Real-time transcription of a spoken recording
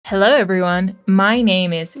Hello everyone, my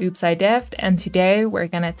name is OopsIDeved and today we're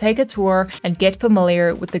gonna take a tour and get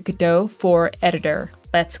familiar with the Godot Editor.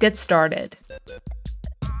 Let's get started.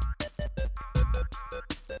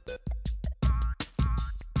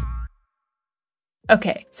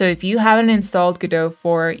 Okay, so if you haven't installed Godot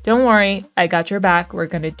 4, don't worry, I got your back. We're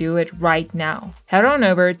gonna do it right now. Head on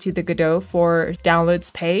over to the Godot 4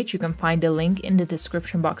 downloads page. You can find the link in the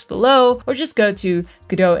description box below, or just go to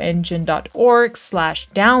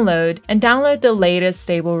godotengine.org/download and download the latest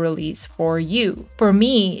stable release for you. For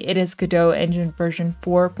me, it is Godot Engine version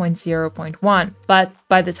 4.0.1, but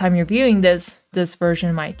by the time you're viewing this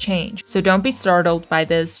version might change. So don't be startled by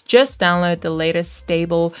this, just download the latest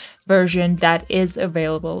stable version that is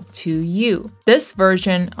available to you. This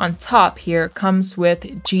version on top here comes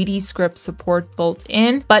with GDScript support built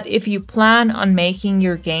in, but if you plan on making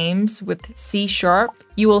your games with C#,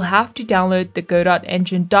 you will have to download the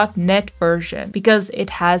godotengine.net version because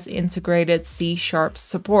it has integrated C#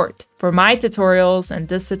 support. For my tutorials and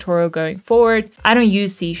this tutorial going forward, I don't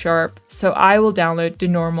use C#, so I will download the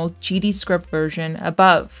normal GDScript version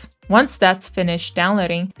above. Once that's finished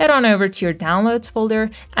downloading, head on over to your downloads folder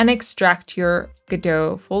and extract your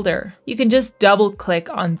Godot folder. You can just double click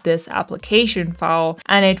on this application file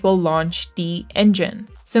and it will launch the engine.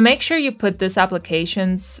 So make sure you put this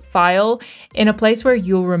applications file in a place where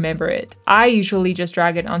you'll remember it. I usually just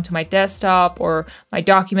drag it onto my desktop or my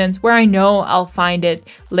documents where I know I'll find it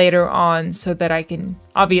later on so that I can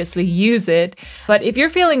obviously use it. But if you're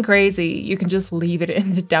feeling crazy, you can just leave it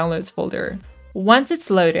in the downloads folder. Once it's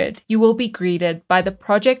loaded, you will be greeted by the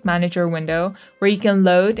Project Manager window where you can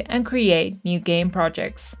load and create new game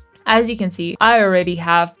projects. As you can see, I already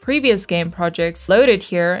have previous game projects loaded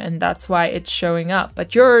here and that's why it's showing up,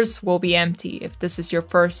 but yours will be empty if this is your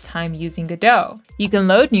first time using Godot. You can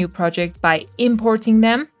load new projects by importing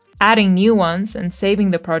them, adding new ones and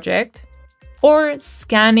saving the project, or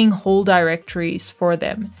scanning whole directories for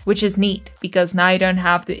them, which is neat because now you don't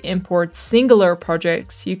have to import singular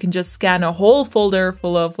projects. You can just scan a whole folder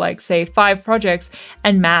full of say 5 projects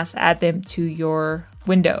and mass add them to your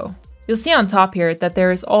window. You'll see on top here that there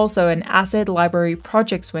is also an Asset Library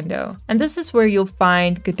Projects window, and this is where you'll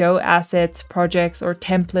find Godot assets, projects, or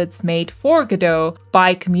templates made for Godot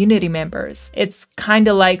by community members. It's kind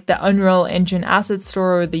of like the Unreal Engine Asset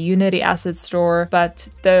Store or the Unity Asset Store, but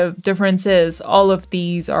the difference is all of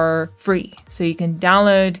these are free, so you can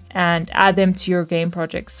download and add them to your game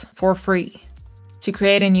projects for free. To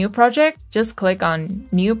create a new project, just click on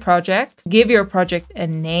New Project, give your project a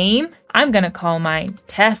name. I'm gonna call mine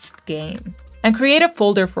Test Game, and create a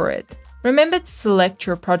folder for it. Remember to select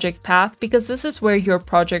your project path because this is where your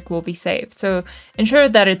project will be saved. So ensure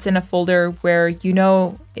that it's in a folder where you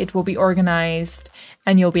know it will be organized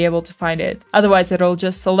and you'll be able to find it. Otherwise, it'll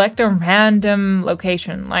just select a random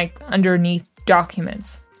location, like underneath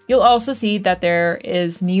Documents. You'll also see that there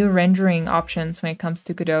is new rendering options when it comes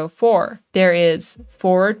to Godot 4. There is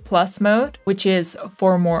Forward Plus mode, which is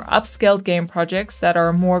for more upscaled game projects that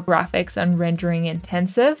are more graphics and rendering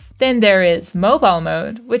intensive. Then there is Mobile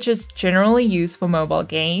mode, which is generally used for mobile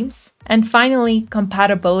games. And finally,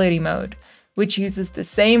 Compatibility mode, which uses the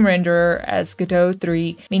same renderer as Godot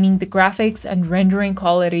 3, meaning the graphics and rendering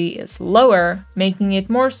quality is lower, making it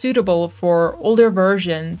more suitable for older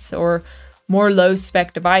versions or more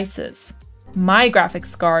low-spec devices. My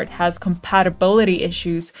graphics card has compatibility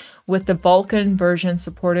issues with the Vulkan version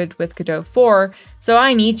supported with Godot 4, so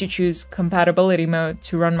I need to choose compatibility mode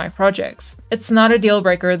to run my projects. It's not a deal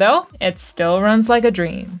breaker though, it still runs like a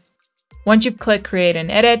dream. Once you've clicked Create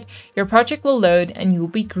and Edit, your project will load and you'll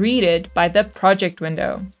be greeted by the project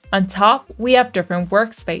window. On top, we have different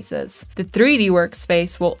workspaces. The 3D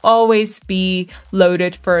workspace will always be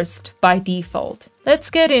loaded first by default. Let's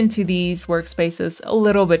get into these workspaces a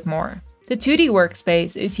little bit more. The 2D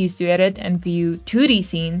workspace is used to edit and view 2D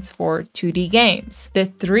scenes for 2D games. The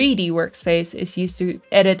 3D workspace is used to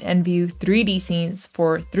edit and view 3D scenes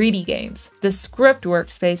for 3D games. The script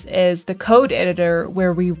workspace is the code editor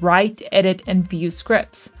where we write, edit, and view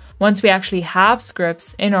scripts. Once we actually have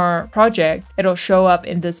scripts in our project, it'll show up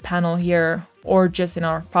in this panel here or just in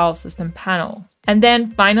our file system panel. And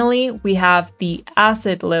then finally, we have the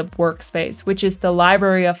Asset Lib workspace, which is the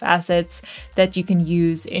library of assets that you can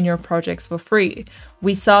use in your projects for free.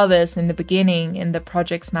 We saw this in the beginning in the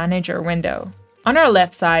Projects Manager window. On our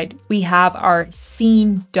left side, we have our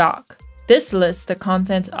Scene doc. This lists the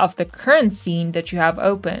content of the current scene that you have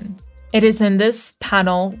open. It is in this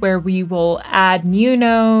panel where we will add new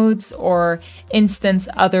nodes or instance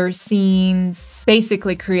other scenes,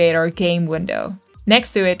 basically create our game window.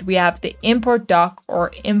 Next to it, we have the import dock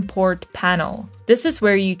or import panel. This is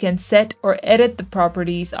where you can set or edit the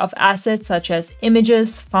properties of assets such as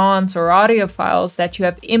images, fonts, or audio files that you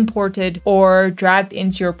have imported or dragged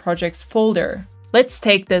into your project's folder. Let's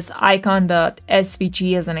take this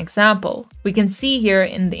icon.svg as an example. We can see here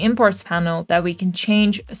in the imports panel that we can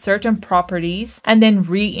change certain properties and then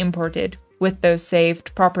re-import it with those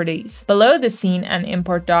saved properties. Below the scene and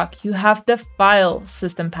import dock, you have the file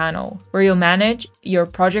system panel, where you'll manage your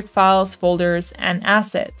project files, folders, and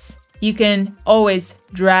assets. You can always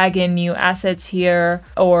drag in new assets here,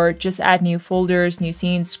 or just add new folders, new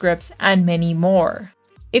scenes, scripts, and many more.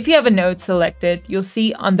 If you have a node selected, you'll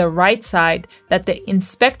see on the right side that the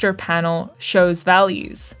inspector panel shows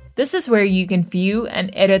values. This is where you can view and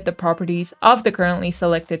edit the properties of the currently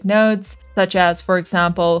selected nodes, such as, for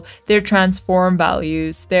example, their transform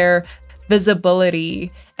values, their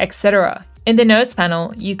visibility, etc. In the nodes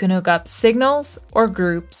panel, you can hook up signals or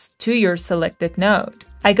groups to your selected node.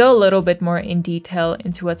 I go a little bit more in detail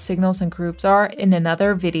into what signals and groups are in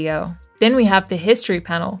another video. Then we have the history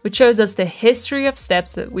panel, which shows us the history of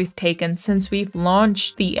steps that we've taken since we've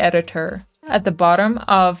launched the editor. At the bottom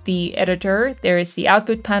of the editor, there is the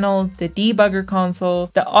output panel, the debugger console,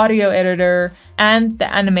 the audio editor, and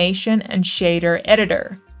the animation and shader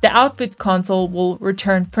editor. The output console will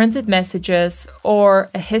return printed messages or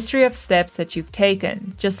a history of steps that you've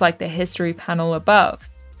taken, just like the history panel above.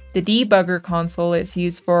 The debugger console is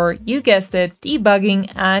used for, you guessed it,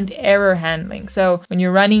 debugging and error handling. So when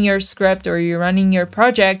you're running your script or you're running your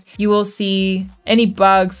project, you will see any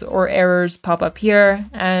bugs or errors pop up here,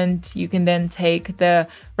 and you can then take the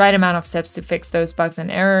right amount of steps to fix those bugs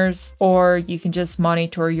and errors, or you can just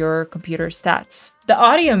monitor your computer stats. The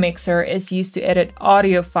audio mixer is used to edit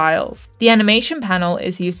audio files. The animation panel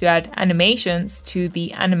is used to add animations to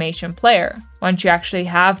the animation player. Once you actually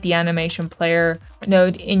have the animation player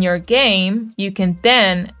node in your game, you can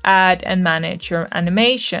then add and manage your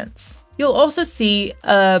animations. You'll also see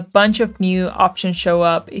a bunch of new options show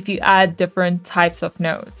up if you add different types of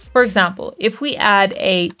nodes. For example, if we add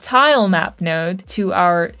a tile map node to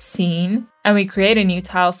our scene and we create a new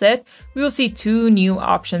tile set, we will see 2 new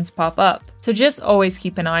options pop up. So just always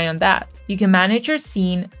keep an eye on that. You can manage your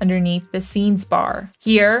scene underneath the scenes bar.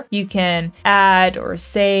 Here, you can add or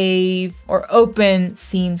save or open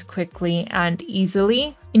scenes quickly and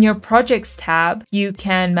easily. In your projects tab, you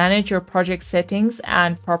can manage your project settings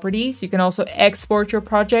and properties. You can also export your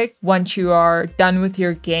project once you are done with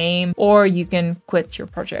your game, or you can quit your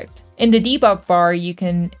project. In the debug bar, you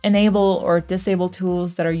can enable or disable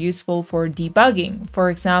tools that are useful for debugging. For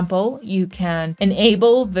example, you can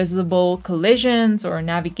enable visible collisions or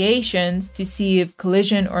navigations to see if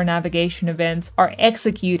collision or navigation events are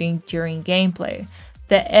executing during gameplay.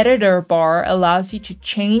 The editor bar allows you to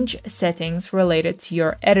change settings related to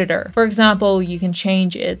your editor. For example, you can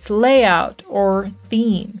change its layout or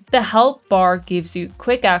theme. The help bar gives you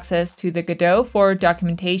quick access to the Godot for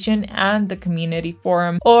documentation and the community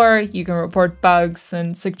forum, or you can report bugs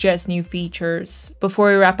and suggest new features. Before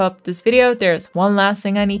we wrap up this video, there's one last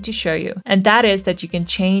thing I need to show you, and that is that you can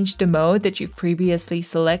change the mode that you've previously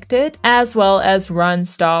selected, as well as run,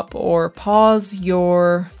 stop, or pause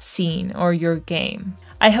your scene or your game.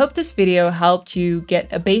 I hope this video helped you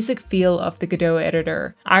get a basic feel of the Godot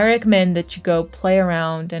editor. I recommend that you go play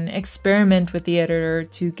around and experiment with the editor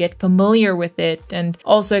to get familiar with it and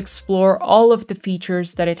also explore all of the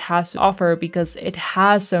features that it has to offer, because it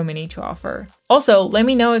has so many to offer. Also, let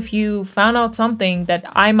me know if you found out something that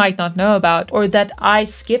I might not know about or that I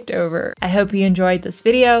skipped over. I hope you enjoyed this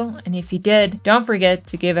video, and if you did, don't forget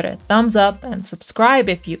to give it a thumbs up and subscribe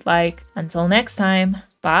if you'd like. Until next time,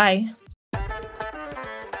 bye!